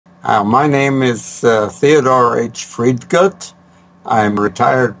My name is Theodore H. Friedgut. I'm a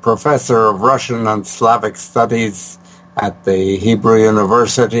retired professor of Russian and Slavic studies at the Hebrew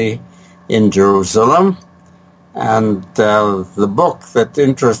University in Jerusalem. And the book that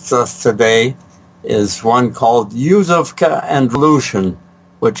interests us today is one called Yuzovka and Revolution,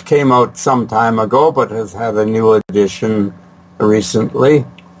 which came out some time ago but has had a new edition recently.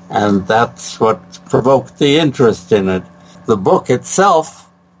 And that's what provoked the interest in it. The book itself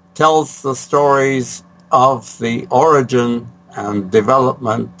tells the stories of the origin and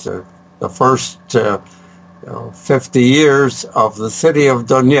development, the first 50 years of the city of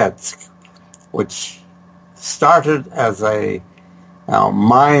Donetsk, which started as a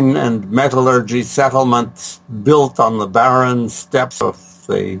mine and metallurgy settlement built on the barren steppes of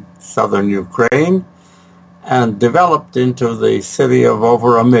the southern Ukraine, and developed into the city of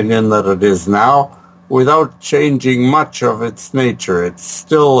over 1 million that it is now, without changing much of its nature. It's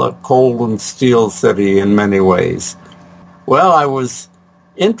still a coal and steel city in many ways. Well, I was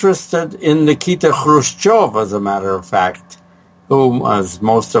interested in Nikita Khrushchev, as a matter of fact, whom, as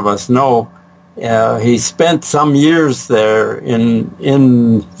most of us know, he spent some years there in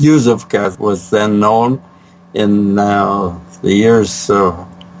Yuzovka, as was then known, in the years of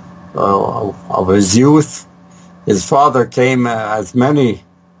his youth. His father came, as many,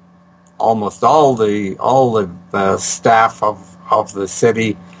 almost all the staff of the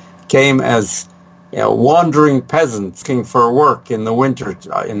city came as wandering peasants looking for work in the winter,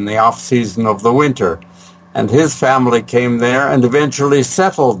 in the off season of the winter, and his family came there and eventually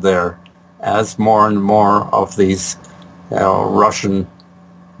settled there, as more and more of these Russian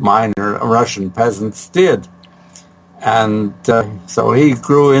peasants did, and so he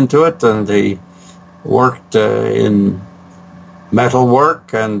grew into it, and he worked in metal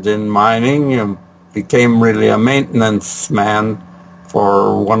work and in mining, and became really a maintenance man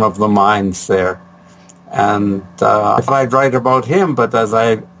for one of the mines there. And I thought I'd write about him, but as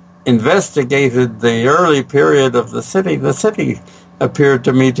I investigated the early period of the city appeared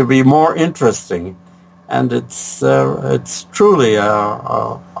to me to be more interesting. And it's truly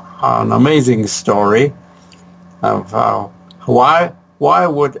an amazing story of why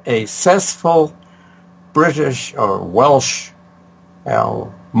would a cessful British or Welsh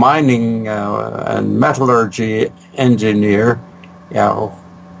mining and metallurgy engineer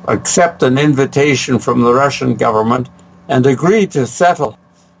accept an invitation from the Russian government and agree to settle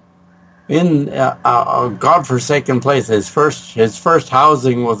in a godforsaken place. His first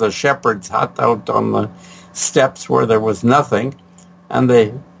housing was a shepherd's hut out on the steppes where there was nothing, and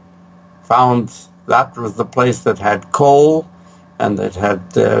they found that was the place that had coal, and it had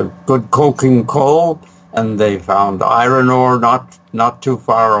good coking coal, and they found iron ore not too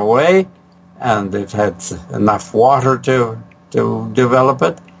far away, and it had enough water to develop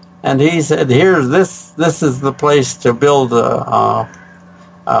it. And he said, "Here, this is the place to build a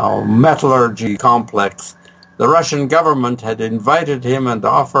metallurgy complex." The Russian government had invited him and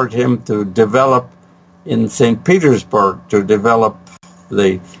offered him to develop in St. Petersburg, to develop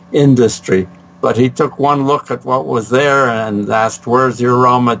the industry. But he took one look at what was there and asked, "Where's your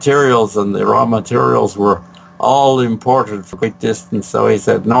raw materials?" And the raw materials were all imported from a great distance. So he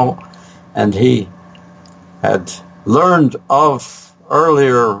said no. And he had learned of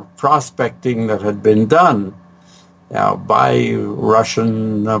earlier prospecting that had been done by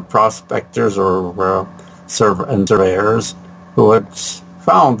Russian prospectors or surveyors who had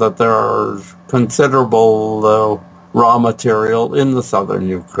found that there are considerable raw material in the southern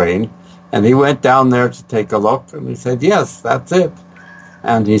Ukraine. And he went down there to take a look, and he said, "Yes, that's it."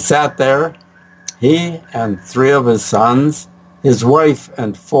 And he sat there, he and 3 of his sons, his wife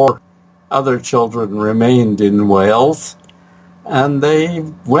and 4 other children remained in Wales, and they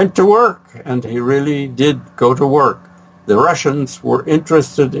went to work, and he really did go to work. The Russians were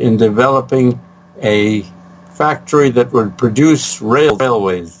interested in developing a factory that would produce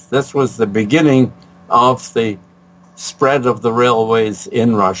railways. This was the beginning of the spread of the railways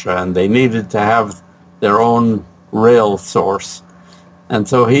in Russia, and they needed to have their own rail source. And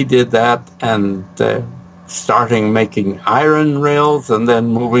so he did that, and starting making iron rails and then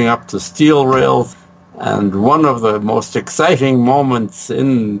moving up to steel rails. And one of the most exciting moments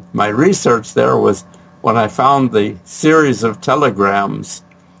in my research there was when I found the series of telegrams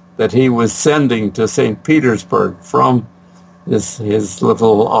that he was sending to St. Petersburg from his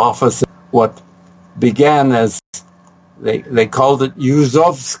little office, what began as they called it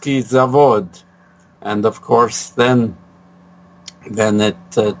Yuzovsky Zavod, and of course then it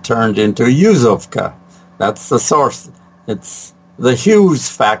turned into Yuzovka. That's the source. It's the Hughes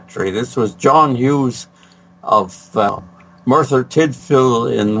factory. This was John Hughes of Merthyr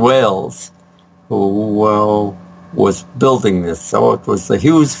Tydfil in Wales, who was building this. So it was the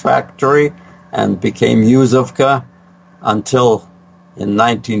Hughes factory and became Yuzovka until in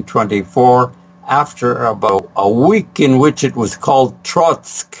 1924, after about a week in which it was called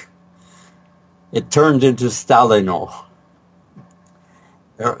Trotsk, it turned into Stalino.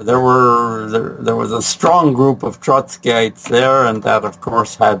 There was a strong group of Trotskyites there, and that, of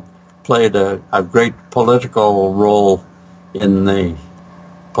course, had played a great political role in the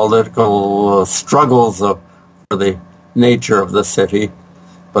political struggles for the nature of the city.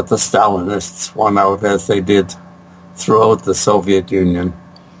 But the Stalinists won out, as they did throughout the Soviet Union.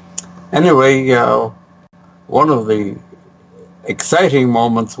 Anyway, one of the exciting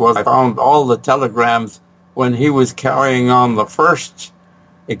moments was I found all the telegrams when he was carrying on the first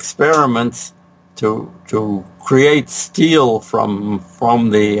experiments to create steel from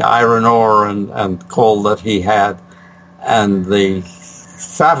the iron ore and coal that he had, and the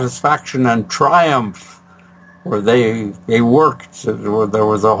satisfaction and triumph where they worked. There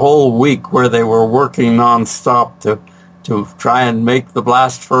was a whole week where they were working non-stop to try and make the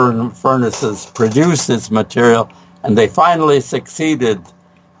blast furnaces produce this material, and they finally succeeded.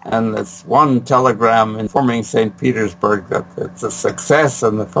 And there's one telegram informing St. Petersburg that it's a success,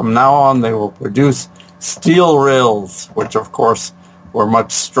 and that from now on they will produce steel rails, which of course were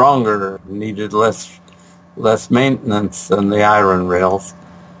much stronger, needed less maintenance than the iron rails.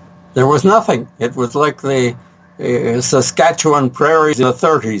 There was nothing. It was like the Saskatchewan prairies in the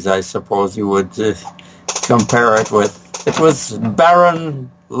 30s, I suppose you would compare it with. It was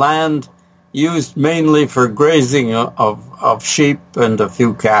barren land used mainly for grazing of sheep and a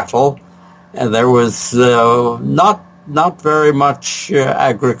few cattle, and there was not very much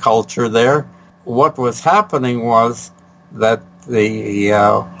agriculture there. What was happening was that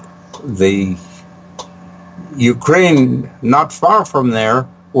the Ukraine, not far from there,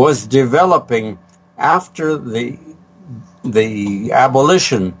 was developing after the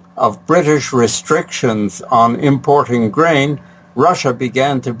abolition of British restrictions on importing grain. Russia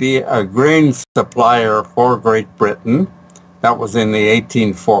began to be a grain supplier for Great Britain. That was in the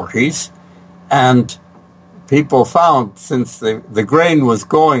 1840s. And people found, since the grain was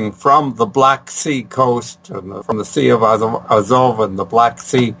going from the Black Sea coast, from the Sea of Azov and the Black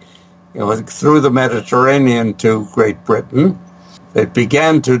Sea, through the Mediterranean to Great Britain, it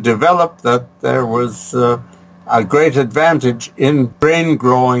began to develop that there was a great advantage in grain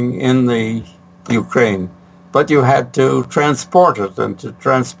growing in the Ukraine. But you had to transport it, and to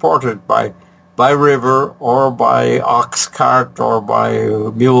transport it by river or by ox cart or by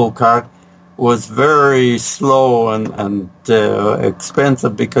mule cart was very slow and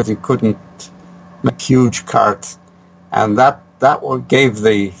expensive, because you couldn't make huge carts. And that gave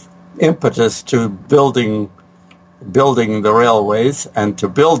the impetus to building the railways, and to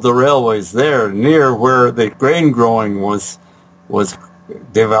build the railways there near where the grain growing was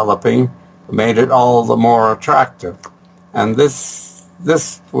developing made it all the more attractive. And this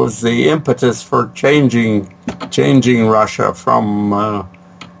was the impetus for changing Russia from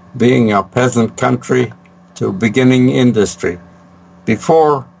being a peasant country to beginning industry.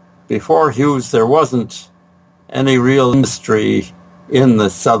 Before Hughes, there wasn't any real industry in the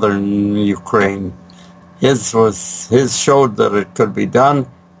southern Ukraine. His showed that it could be done,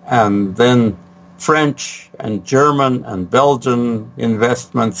 and then French and German and Belgian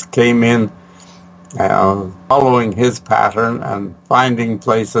investments came in, following his pattern and finding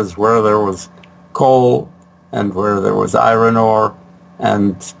places where there was coal and where there was iron ore,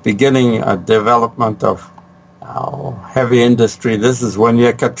 and beginning a development of heavy industry. This is when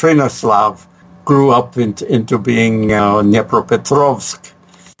Yekaterinoslav grew up into being Dnipropetrovsk,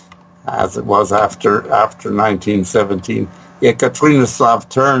 as it was after 1917. Yekaterinoslav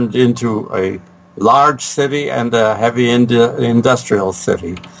turned into a large city and a heavy industrial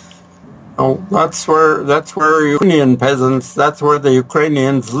city. Oh, that's where Ukrainian peasants, that's where the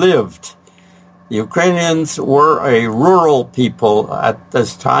Ukrainians lived. The Ukrainians were a rural people at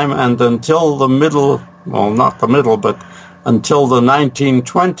this time, and until the until the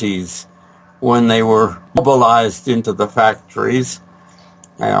 1920s, when they were mobilized into the factories,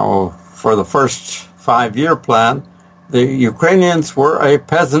 for the first 5-year plan, the Ukrainians were a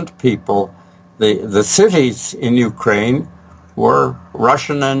peasant people. The cities in Ukraine were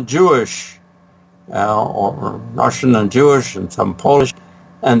Russian and Jewish, and some Polish.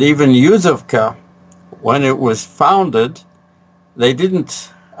 And even Yuzovka, when it was founded, they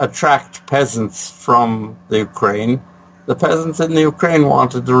didn't attract peasants from the Ukraine. The peasants in the Ukraine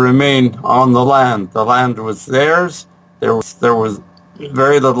wanted to remain on the land. The land was theirs. There was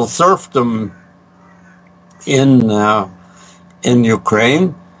very little serfdom in in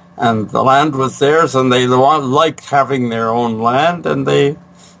Ukraine, and the land was theirs, and they liked having their own land, and they,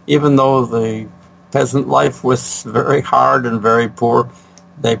 even though the peasant life was very hard and very poor,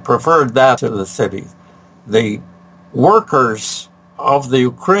 they preferred that to the cities. The workers of the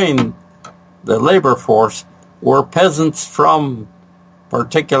Ukraine, the labor force, were peasants from,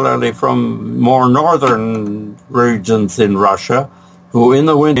 particularly from more northern regions in Russia, who in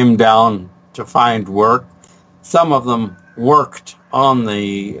the winter came down to find work. Some of them worked on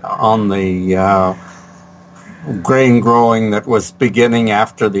the grain growing that was beginning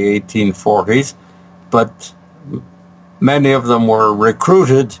after the 1840s, but many of them were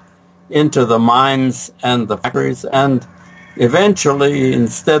recruited into the mines and the factories, and eventually,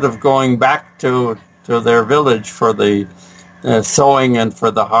 instead of going back to their village for the sowing and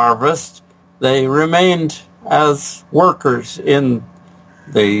for the harvest, they remained as workers in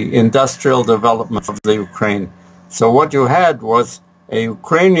the industrial development of the Ukraine. So what you had was a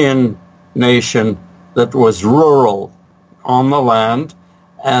Ukrainian nation that was rural on the land,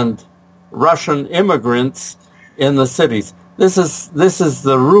 and Russian immigrants in the cities. This is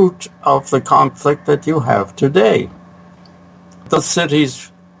the root of the conflict that you have today. The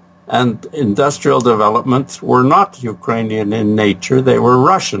cities and industrial developments were not Ukrainian in nature. They were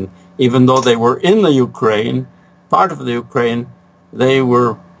Russian. Even though they were in the Ukraine, part of the Ukraine, they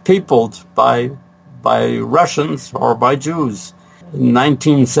were peopled by Russians or by Jews. In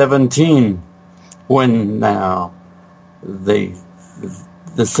 1917, when the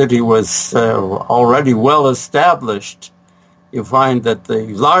city was already well established, you find that the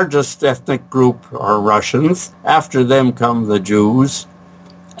largest ethnic group are Russians. After them come the Jews,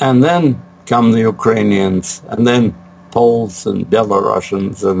 and then come the Ukrainians, and then Poles and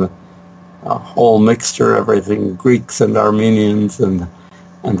Belarusians, and a whole mixture, everything, Greeks and Armenians and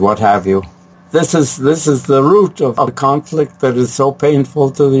what have you. This is the root of the conflict that is so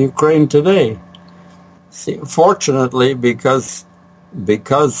painful to the Ukraine today. See, fortunately, because the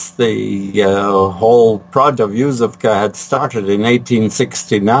whole project of Yuzovka had started in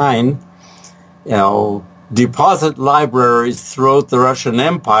 1869, deposit libraries throughout the Russian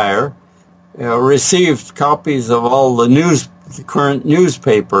Empire received copies of all the current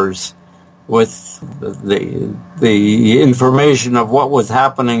newspapers with the information of what was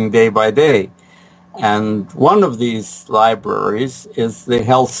happening day by day. And one of these libraries is the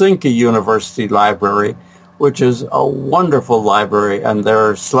Helsinki University Library, which is a wonderful library, and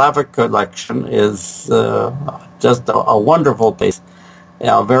their Slavic collection is just a wonderful place,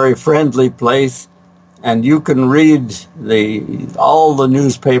 a very friendly place, and you can read all the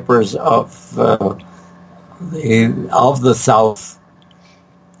newspapers of the South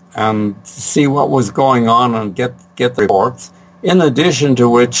and see what was going on and get the reports. In addition to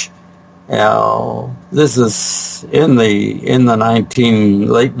which, this is in the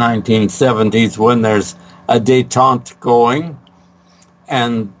late 1970s when there's a détente going,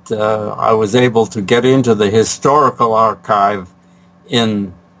 and I was able to get into the historical archive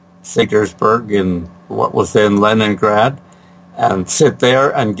in St. Petersburg, in what was then Leningrad, and sit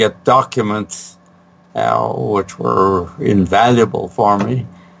there and get documents which were invaluable for me.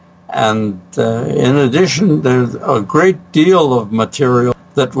 And in addition, there's a great deal of material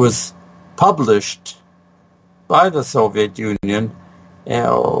that was published by the Soviet Union,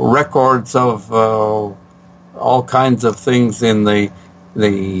 records of all kinds of things in the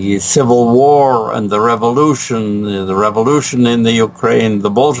Civil War and the revolution in the Ukraine, the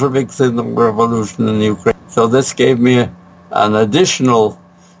Bolsheviks in the revolution in the Ukraine. So this gave me an additional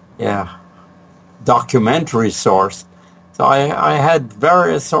documentary source. So I had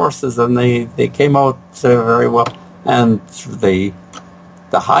various sources, and they came out very well. And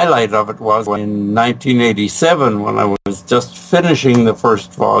the highlight of it was in 1987, when I was just finishing the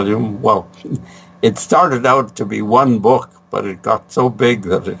first volume. Well, it started out to be one book, but it got so big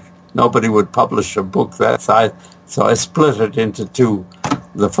that nobody would publish a book that size, so I split it into two.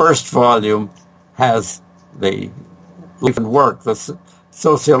 The first volume has the life and work, the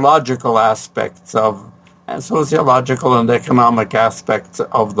sociological aspects of, and sociological and economic aspects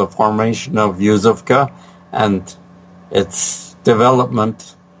of the formation of Yuzovka and its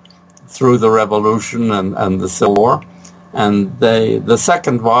development through the revolution and the Civil War. And the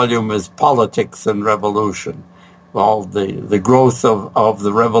second volume is Politics and Revolution. All the growth of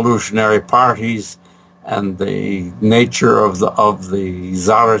the revolutionary parties and the nature of the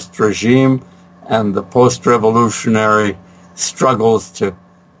Tsarist regime and the post-revolutionary struggles to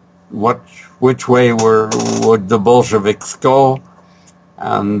which way would the Bolsheviks go.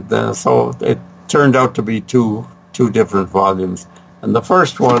 And so it turned out to be two different volumes. And the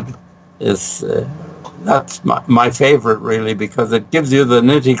first one is that's my favorite, really, because it gives you the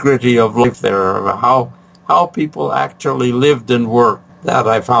nitty-gritty of life there, of how people actually lived and worked. That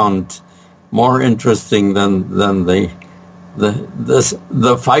I found more interesting than the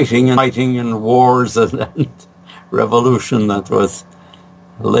fighting and wars and revolution that was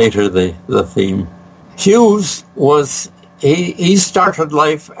later the theme. Hughes he started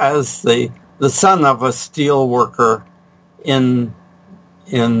life as the son of a steel worker in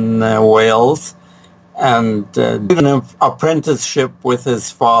Wales, and did an apprenticeship with his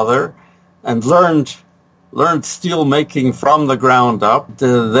father, and learned steel making from the ground up.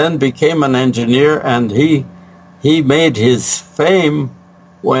 Then became an engineer, and he made his fame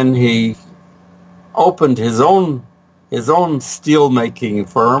when he opened his own steel making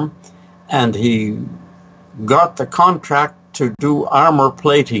firm, and he got the contract to do armor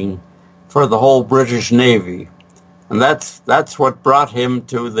plating for the whole British Navy. And that's what brought him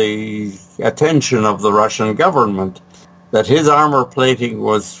to the attention of the Russian government, that his armor plating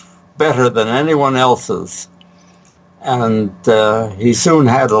was better than anyone else's. And he soon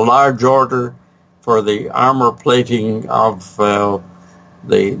had a large order for the armor plating of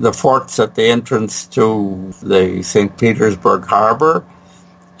the forts at the entrance to the St. Petersburg harbor.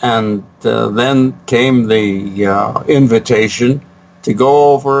 And then came the invitation to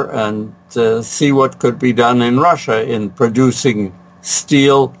go over and see what could be done in Russia in producing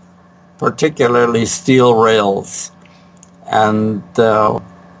steel, particularly steel rails. And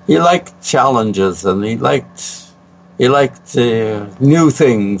he liked challenges, and he liked new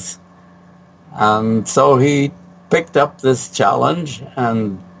things. And so he picked up this challenge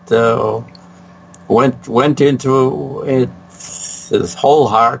and went into it his whole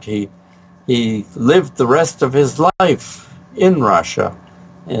heart. He lived the rest of his life in Russia.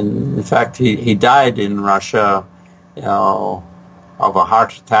 And in fact, he died in Russia, of a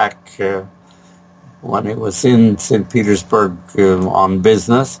heart attack when he was in St. Petersburg on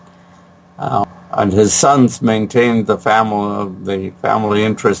business. And his sons maintained the family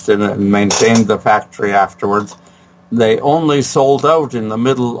interest in it and maintained the factory afterwards. They only sold out in the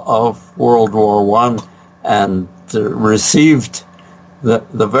middle of World War I and received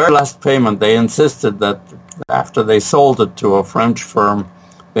the very last payment. They insisted that after they sold it to a French firm,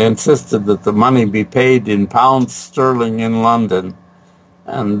 they insisted that the money be paid in pounds sterling in London.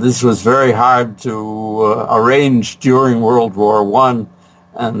 And this was very hard to arrange during World War I.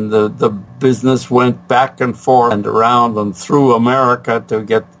 And the business went back and forth and around and through America to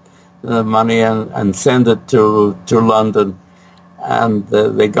get the money and send it to London. And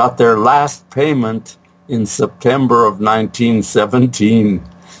they got their last payment in September of 1917.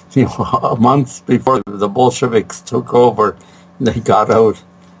 A month before the Bolsheviks took over, they got out.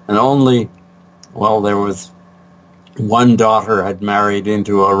 And there was one daughter had married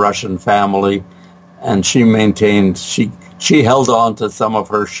into a Russian family, and she held on to some of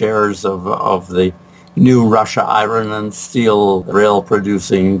her shares of the new Russia Iron and Steel Rail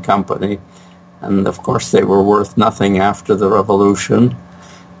Producing Company. And of course they were worth nothing after the revolution.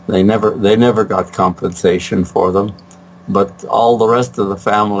 They never got compensation for them. But all the rest of the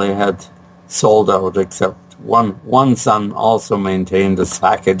family had sold out, except one son also maintained a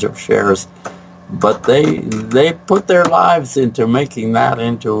package of shares. But they put their lives into making that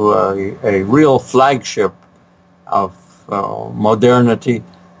into a real flagship of modernity,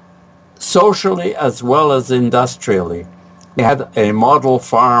 socially as well as industrially. They had a model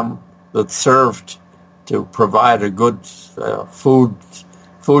farm that served to provide a good food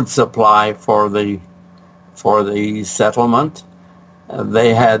supply for the settlement.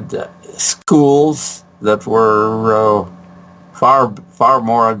 They had schools that were far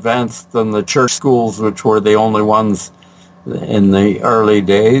more advanced than the church schools, which were the only ones in the early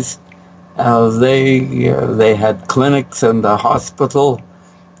days. They had clinics and a hospital,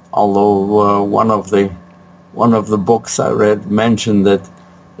 although one of the books I read mentioned that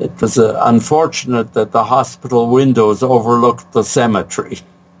it was unfortunate that the hospital windows overlooked the cemetery.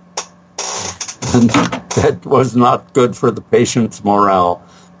 And that was not good for the patient's morale.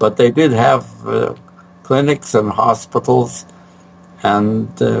 But they did have clinics and hospitals, and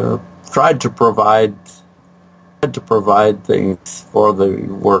tried to provide things for the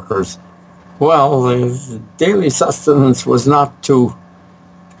workers. Well, the daily sustenance was not too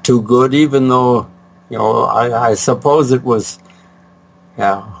good, even though I suppose it was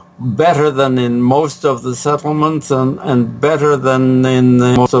better than in most of the settlements and better than in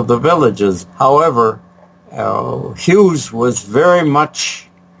most of the villages. However, Hughes was very much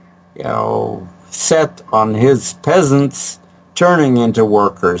set on his peasants turning into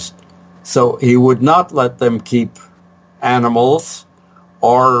workers. So he would not let them keep animals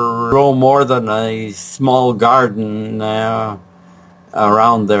or grow more than a small garden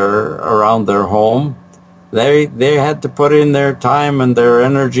around their home. They had to put in their time, and their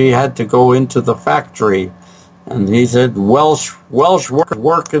energy had to go into the factory. And he said, Welsh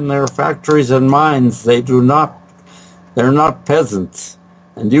work in their factories and mines. They're not peasants,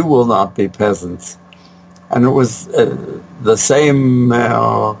 and you will not be peasants. And it was the same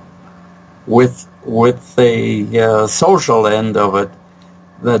with the social end of it.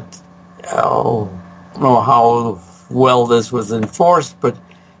 That I don't know how well this was enforced, but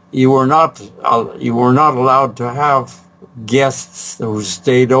you were not allowed to have guests who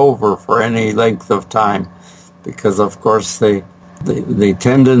stayed over for any length of time, because of course the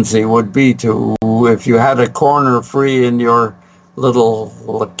tendency would be to, if you had a corner free in your little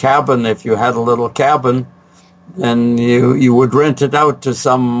cabin, if you had a little cabin, then you would rent it out to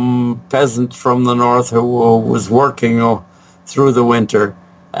some peasant from the north who was working through the winter,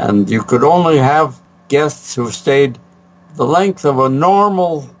 and you could only have guests who stayed the length of a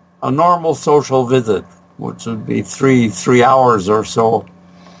normal social visit, which would be three hours or so.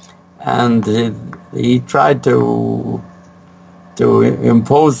 And he tried to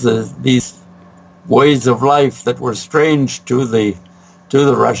impose these ways of life that were strange to the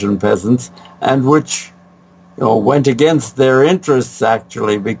Russian peasants, and which went against their interests,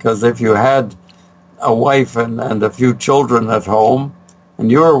 actually, because if you had a wife and a few children at home, and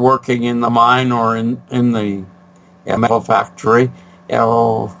you were working in the mine or in the metal factory,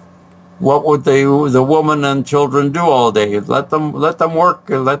 what would the woman and children do all day? Let them work,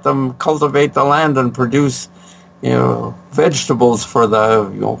 let them cultivate the land and produce vegetables for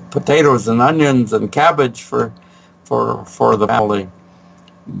the potatoes and onions and cabbage for the family.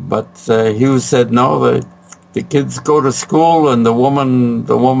 But Hughes said no. The kids go to school, and the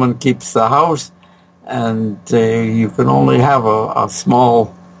woman keeps the house, and you can only have a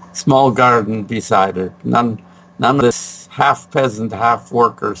small garden beside it. None of this half peasant, half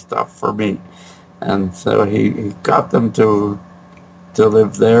worker stuff for me. And so he got them to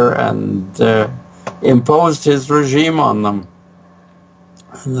live there and imposed his regime on them.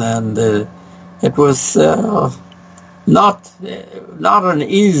 And it was not an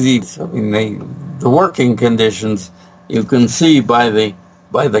easy. I mean, the working conditions, you can see by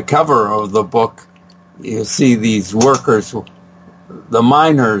the cover of the book. You see these workers, the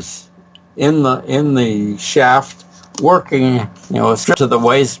miners, in the shaft, working stripped to the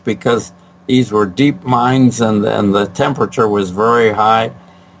waist, because these were deep mines and the temperature was very high,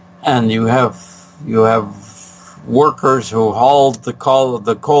 and you have workers who hauled the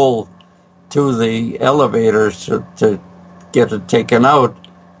coal to the elevators to get it taken out,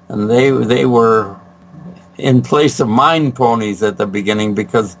 and they were in place of mine ponies at the beginning,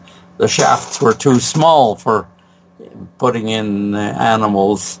 because the shafts were too small for putting in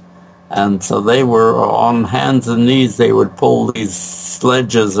animals. And so they were on hands and knees. They would pull these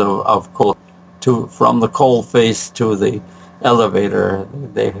sledges of coal from the coal face to the elevator.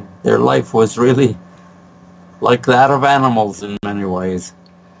 Their life was really like that of animals in many ways.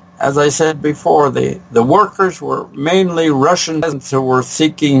 As I said before, the workers were mainly Russian peasants who were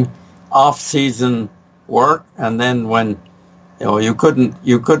seeking off-season work, and then when you couldn't.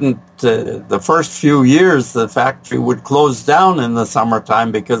 The first few years, the factory would close down in the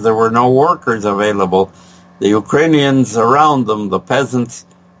summertime because there were no workers available. The Ukrainians around them, the peasants,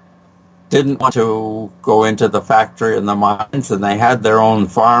 didn't want to go into the factory and the mines, and they had their own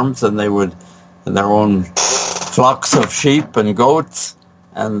farms, and they would their own flocks of sheep and goats,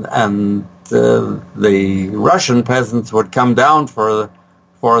 and the Russian peasants would come down for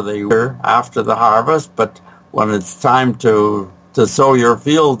the year after the harvest, but when it's time to sow your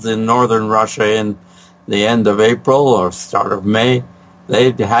fields in northern Russia in the end of April or start of May,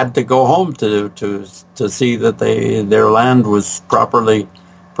 they had to go home to see that their land was properly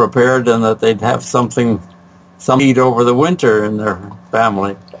prepared and that they'd have some eat over the winter in their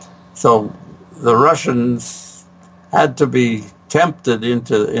family. So the Russians had to be tempted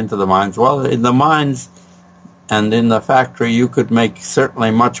into the mines. Well, in the mines and in the factory, you could make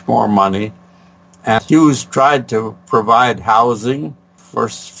certainly much more money. And Hughes tried to provide housing.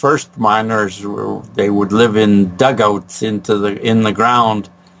 First miners, they would live in dugouts in the ground,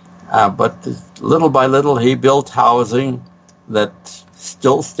 but little by little he built housing that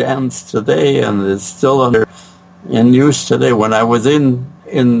still stands today and is still in use today. When I was in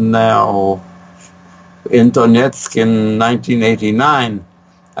Donetsk in 1989,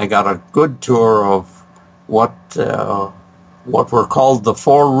 I got a good tour of what were called the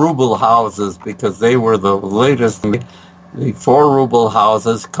 4-ruble houses, because they were the latest. The 4-ruble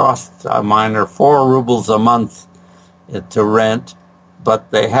houses cost a miner 4 rubles a month to rent,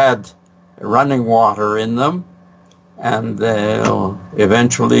 but they had running water in them, and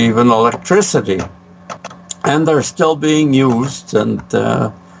eventually even electricity. And they're still being used, and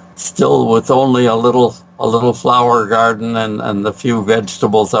still with only a little flower garden and a few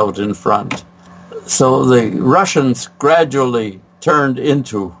vegetables out in front. So the Russians gradually turned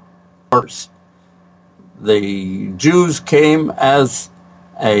into workers. The Jews came as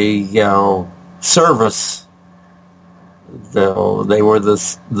a service. They were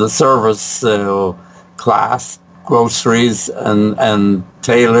the service class, groceries and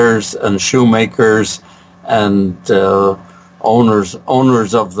tailors and shoemakers and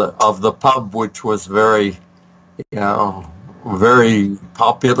owners of the pub, which was very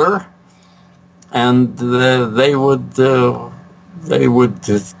popular, and they would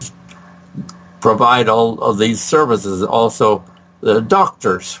provide all of these services. Also, the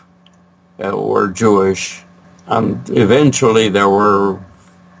doctors were Jewish, and eventually there were,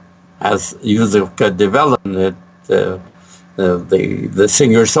 as Yuzovka developed it, the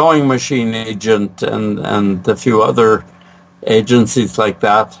Singer sewing machine agent and a few other agencies like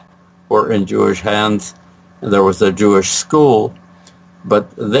that were in Jewish hands. There was a Jewish school, but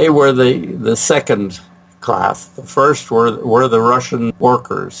they were the second class. The first were the Russian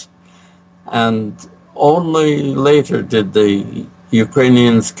workers, and only later did the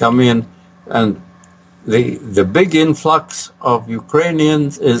Ukrainians come in. And the big influx of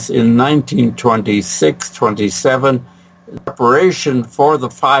Ukrainians is in 1926-27, in preparation for the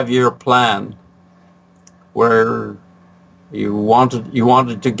 5-year plan, where you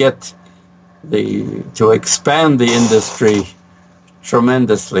wanted to get to expand the industry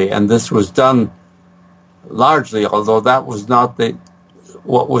tremendously, and this was done largely, although that was not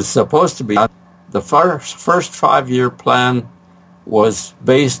what was supposed to be done. The first 5-year plan was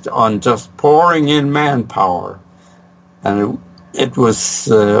based on just pouring in manpower, and it was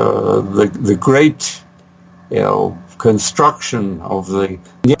the great construction of the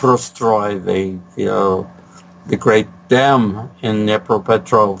Dniprostroi, the great dam in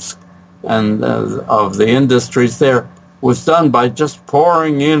Dnipropetrovsk, and of the industries there, was done by just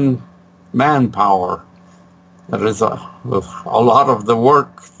pouring in manpower. That is a lot of the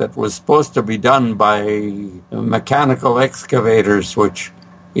work that was supposed to be done by mechanical excavators, which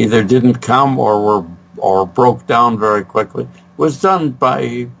either didn't come or broke down very quickly, was done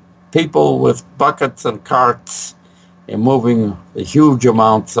by people with buckets and carts and moving huge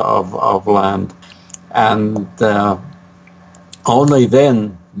amounts of land. And only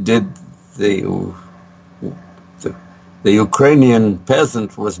then did the Ukrainian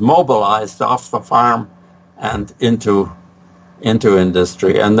peasant was mobilized off the farm and into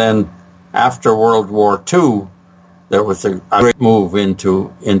industry. And then after World War II, there was a great move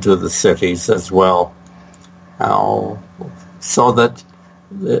into the cities as well. So that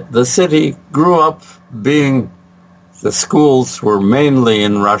the city grew up being, the schools were mainly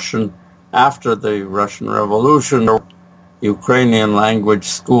in Russian. After the Russian Revolution, Ukrainian language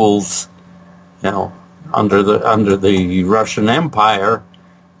schools, under the Russian Empire,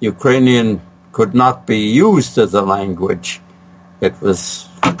 Ukrainian could not be used as a language. It was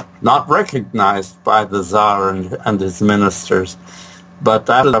not recognized by the Tsar and his ministers. But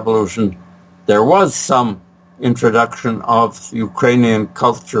after the revolution, there was some introduction of Ukrainian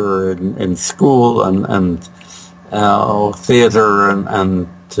culture in school and theater and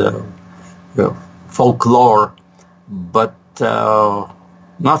folklore, but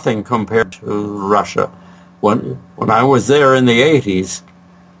nothing compared to Russia. When I was there in the 80s,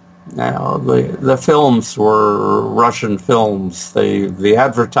 the films were Russian films. The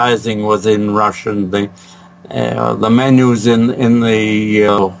advertising was in Russian. The menus in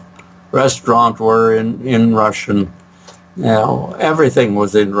the restaurant were in Russian. Everything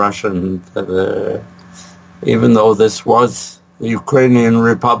was in Russian. Even though this was the Ukrainian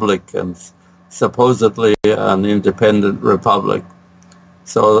Republic and supposedly an independent republic.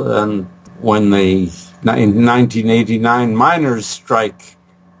 So, and when the 1989 miners' strike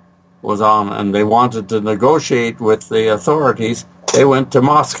was on and they wanted to negotiate with the authorities, they went to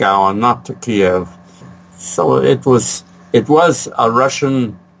Moscow and not to Kiev. So it was a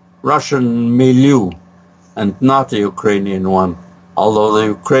Russian milieu and not the Ukrainian one, although the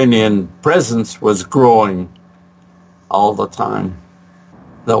Ukrainian presence was growing all the time.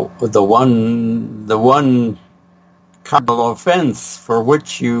 The one capital offense for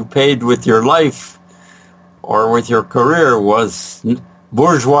which you paid with your life or with your career was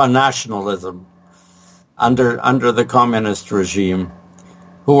bourgeois nationalism under the communist regime,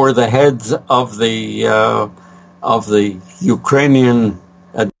 who were the heads of the Ukrainian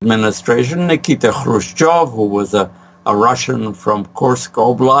administration. Nikita Khrushchev, who was a a Russian from Kursk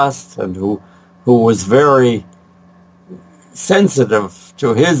Oblast, and who was very sensitive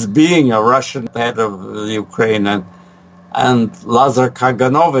to his being a Russian head of the Ukraine, and Lazar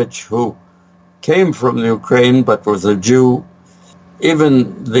Kaganovich, who came from the Ukraine but was a Jew.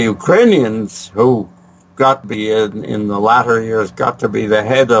 Even the Ukrainians, who got to be in the latter years, got to be the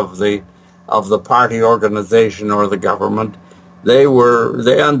head of the party organization or the government, they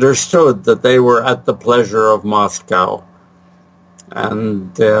understood that they were at the pleasure of Moscow,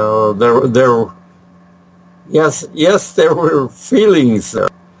 and there were feelings there,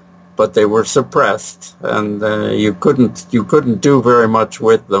 but they were suppressed, and you couldn't do very much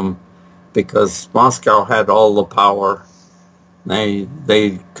with them because Moscow had all the power.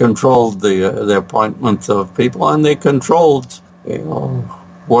 They controlled the appointments of people, and they controlled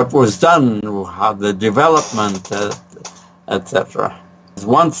what was done, how the development, etc.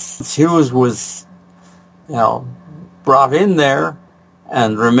 Once Hughes was brought in there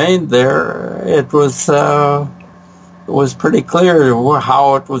and remained there, it was pretty clear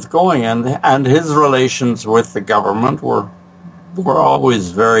how it was going, and his relations with the government were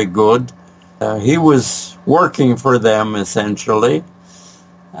always very good. He was working for them essentially,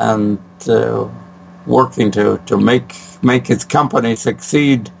 and working to make his company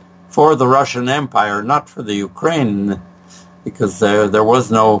succeed for the Russian Empire, not for the Ukraine, because there was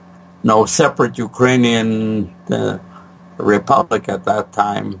no separate Ukrainian republic at that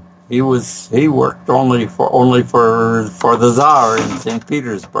time. He worked only for the Tsar in St.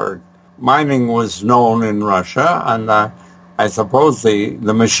 Petersburg. Mining was known in Russia, and I suppose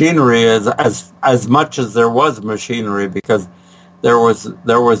the machinery is as much as there was machinery, because there was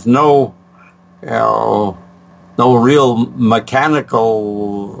no real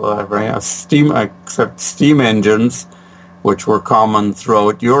mechanical steam, except steam engines, which were common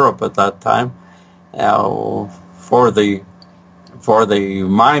throughout Europe at that time. For the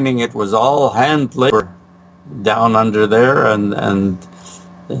mining, it was all hand labor down under there, and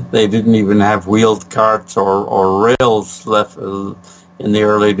they didn't even have wheeled carts or rails left in the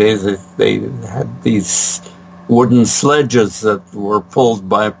early days. They had these wooden sledges that were pulled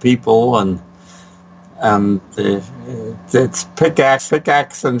by people, and it's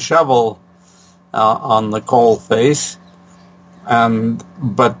pickaxe and shovel on the coal face.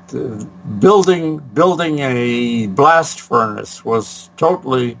 But building a blast furnace was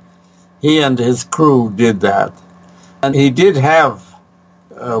totally, he and his crew did that. And he did have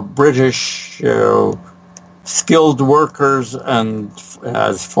British skilled workers and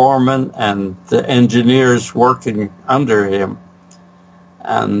as foremen and the engineers working under him.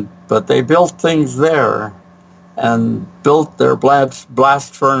 But they built things there and built their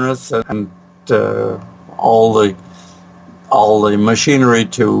blast furnace and all the machinery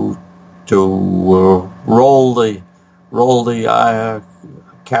to roll the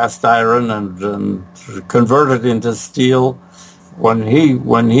cast iron and convert it into steel. When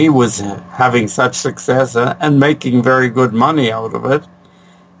he was having such success and making very good money out of it,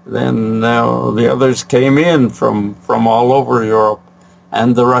 then the others came in from all over Europe,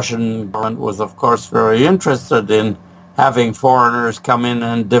 and the Russian government was, of course, very interested in having foreigners come in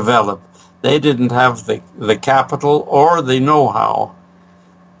and develop. They didn't have the capital or the know-how,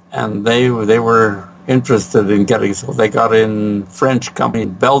 and they were interested in getting, so they got in French companies,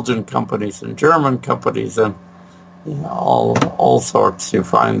 Belgian companies, and German companies, and all sorts you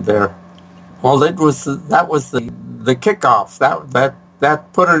find there. Well, that was the kickoff.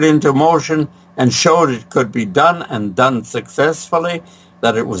 That put it into motion and showed it could be done, and done successfully,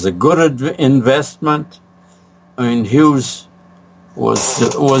 that it was a good investment. I mean, Hughes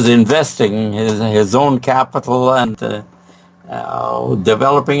was investing his own capital and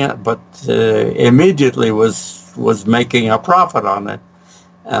developing it, but immediately was making a profit on it.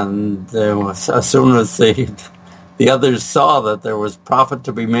 And as soon as the others saw that there was profit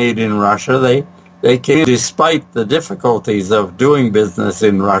to be made in Russia, they came despite the difficulties of doing business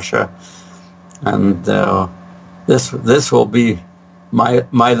in Russia. And this will be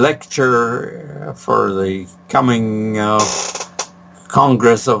my lecture for the coming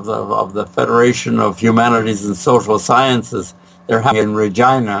Congress of the Federation of Humanities and Social Sciences. They're having in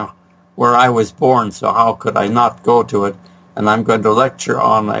Regina, where I was born, so how could I not go to it? And I'm going to lecture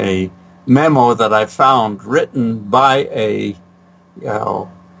on a memo that I found written by an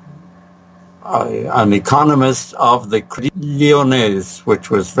economist of the Lyonnais, which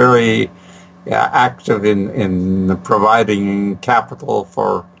was very active in providing capital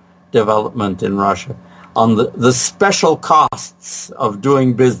for development in Russia, on the special costs of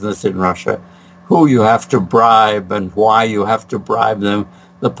doing business in Russia, who you have to bribe and why you have to bribe them,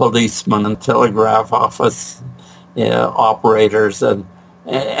 the policeman and telegraph office, operators, and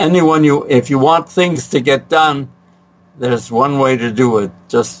anyone if you want things to get done, there's one way to do it.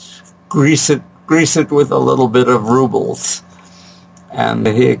 Just grease it with a little bit of rubles. And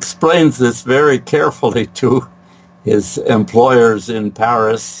he explains this very carefully to his employers in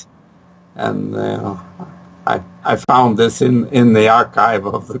Paris. And I found this in the archive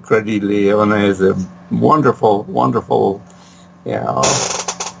of the Crédit Lyonnais, a wonderful, wonderful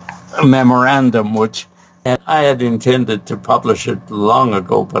memorandum, which I had intended to publish it long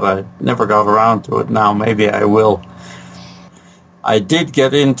ago, but I never got around to it. Now maybe I will. I did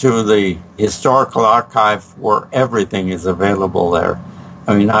get into the historical archive where everything is available there.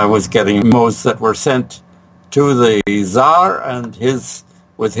 I mean, I was getting memos that were sent to the Tsar and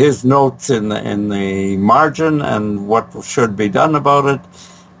with his notes in the margin and what should be done about it,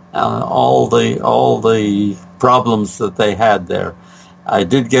 all the problems that they had there. I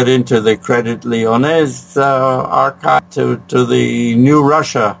did get into the Crédit Lyonnais archive to the New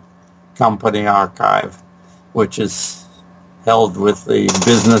Russia Company archive, which is held with the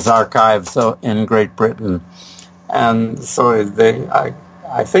business archives in Great Britain. And so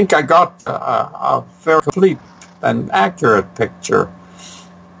I think I got a very complete and accurate picture.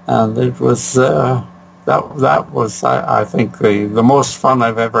 And it was that was I think the most fun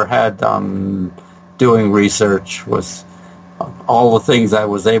I've ever had on doing research, was all the things I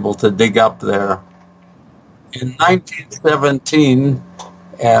was able to dig up there. In 1917,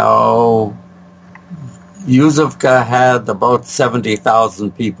 Yuzovka had about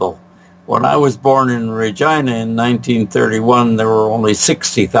 70,000 people. When I was born in Regina in 1931, there were only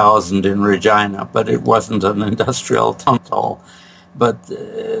 60,000 in Regina, but it wasn't an industrial town at all. But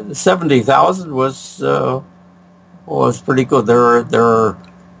 70,000 was pretty good. There were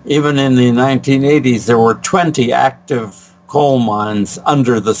even in the 1980s, there were 20 active coal mines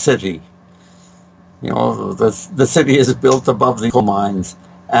under the city. The city is built above the coal mines.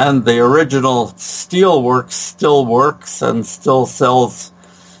 And the original steel works still works and still sells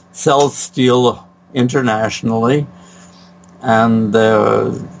steel internationally. And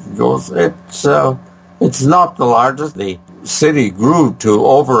it's not the largest. The city grew to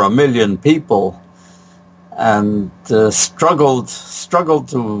over 1 million people, and struggled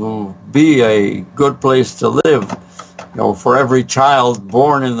to be a good place to live. For every child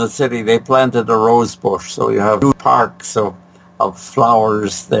born in the city, they planted a rose bush. So you have 2 parks of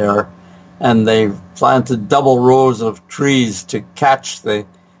flowers there, and they planted double rows of trees to catch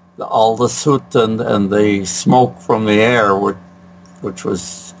all the soot and the smoke from the air, which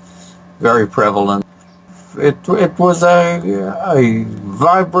was very prevalent. It was a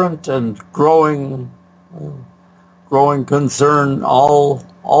vibrant and growing concern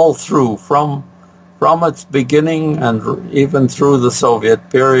all through, from its beginning and even through the Soviet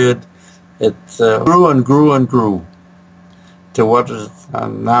period. It grew and grew and grew to what is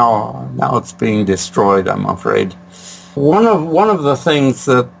now it's being destroyed, I'm afraid. One of the things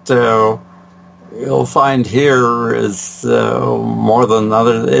that you'll find here is more than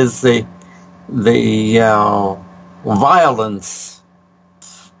others is the violence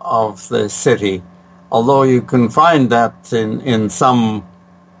of the city. Although you can find that in some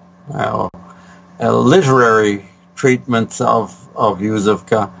literary treatments of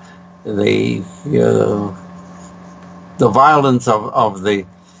Yuzovka, the violence of the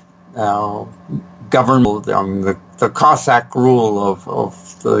government, the Cossack rule of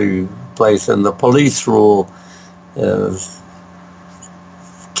the place, and the police rule,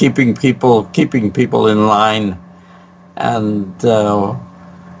 keeping people in line, and the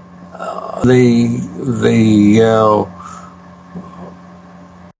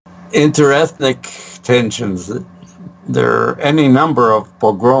interethnic tensions. There are any number of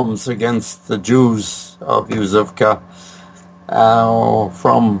pogroms against the Jews of Yuzovka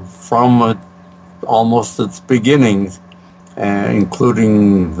from almost its beginnings,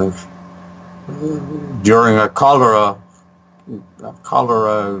 including during a cholera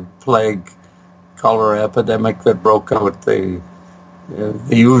epidemic that broke out. The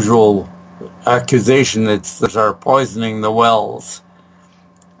usual accusation that are poisoning the wells,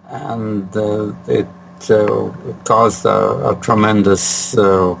 and it caused a tremendous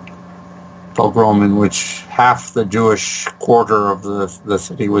pogrom in which half the Jewish quarter of the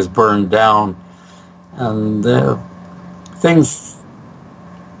city was burned down, and things.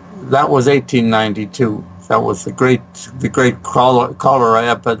 That was 1892. That was the great cholera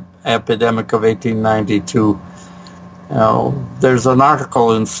epidemic of 1892. There's an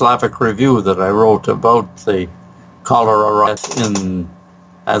article in Slavic Review that I wrote about the cholera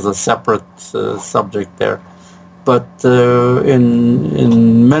as a separate subject there. But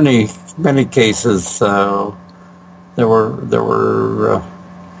in many cases, were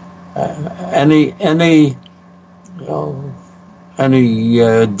any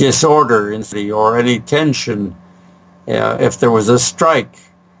disorder in the city or any tension. If there was a strike,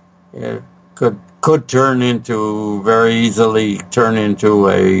 it could very easily turn into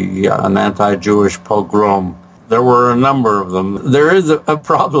an anti-Jewish pogrom. There were a number of them. There is a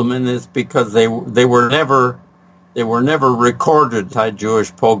problem in this because they were never recorded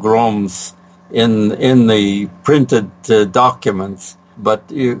anti-Jewish pogroms in the printed documents. But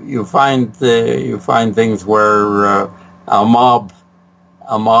you find things where a mob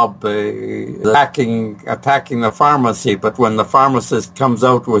attacking the pharmacy, but when the pharmacist comes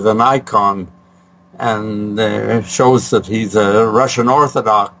out with an icon and shows that he's a Russian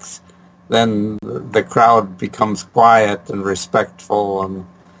Orthodox, then the crowd becomes quiet and respectful,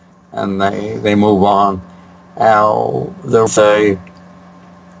 and they move on. There was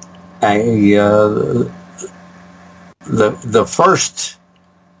the first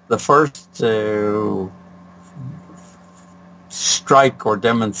strike or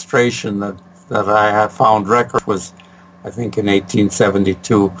demonstration that I have found record was, I think, in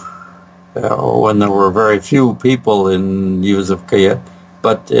 1872, when there were very few people in Yuzovka yet,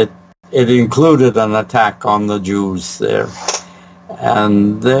 but it included an attack on the Jews there.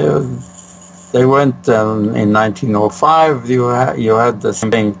 And they went in 1905. You had the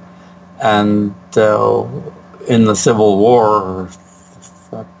same thing, and in the Civil War,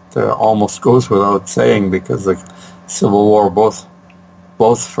 that almost goes without saying, because the Civil War, both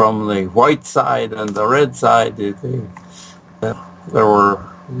from the white side and the red side, there were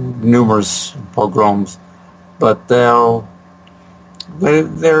numerous pogroms, but there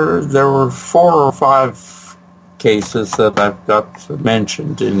were 4 or 5 cases that I've got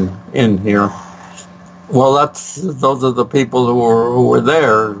mentioned in here. Well, those are the people who were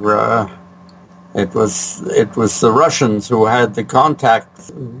there. It was the Russians who had the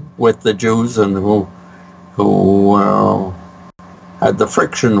contact with the Jews and who had the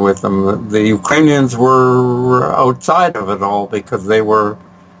friction with them. The Ukrainians were outside of it all because they were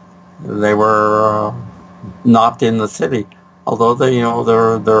not in the city. Although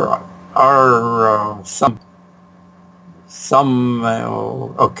there are some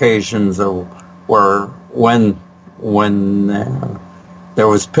occasions where when there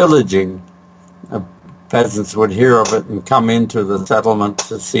was pillaging, peasants would hear of it and come into the settlement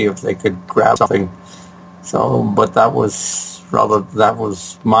to see if they could grab something. So, but that was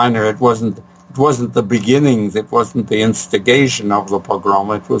minor. It wasn't the beginnings. It wasn't the instigation of the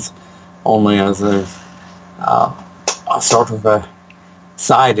pogrom. It was only as a sort of a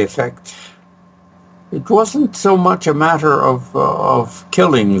side effect. It wasn't so much a matter of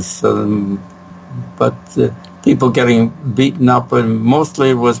killings, but people getting beaten up, and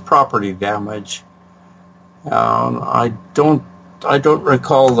mostly it was property damage. I don't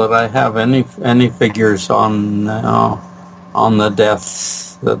recall that I have any figures on the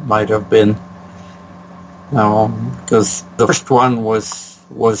deaths that might have been, because the first one was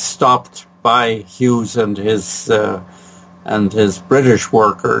stopped by Hughes and his British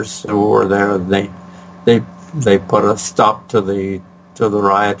workers who were there. They put a stop to the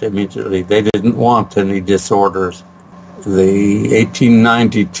riot immediately. They didn't want any disorders. The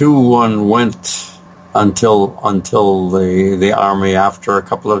 1892 one went until the army, after a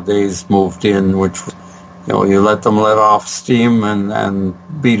couple of days, moved in, which, you let them let off steam and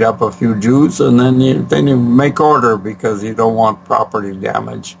beat up a few Jews, and then you make order, because you don't want property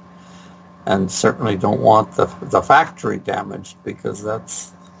damage, and certainly don't want the factory damaged, because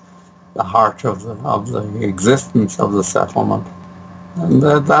that's the heart of the existence of the settlement. And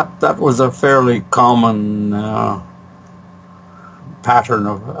that was a fairly common pattern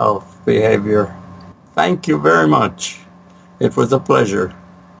of behavior. Thank you very much. It was a pleasure.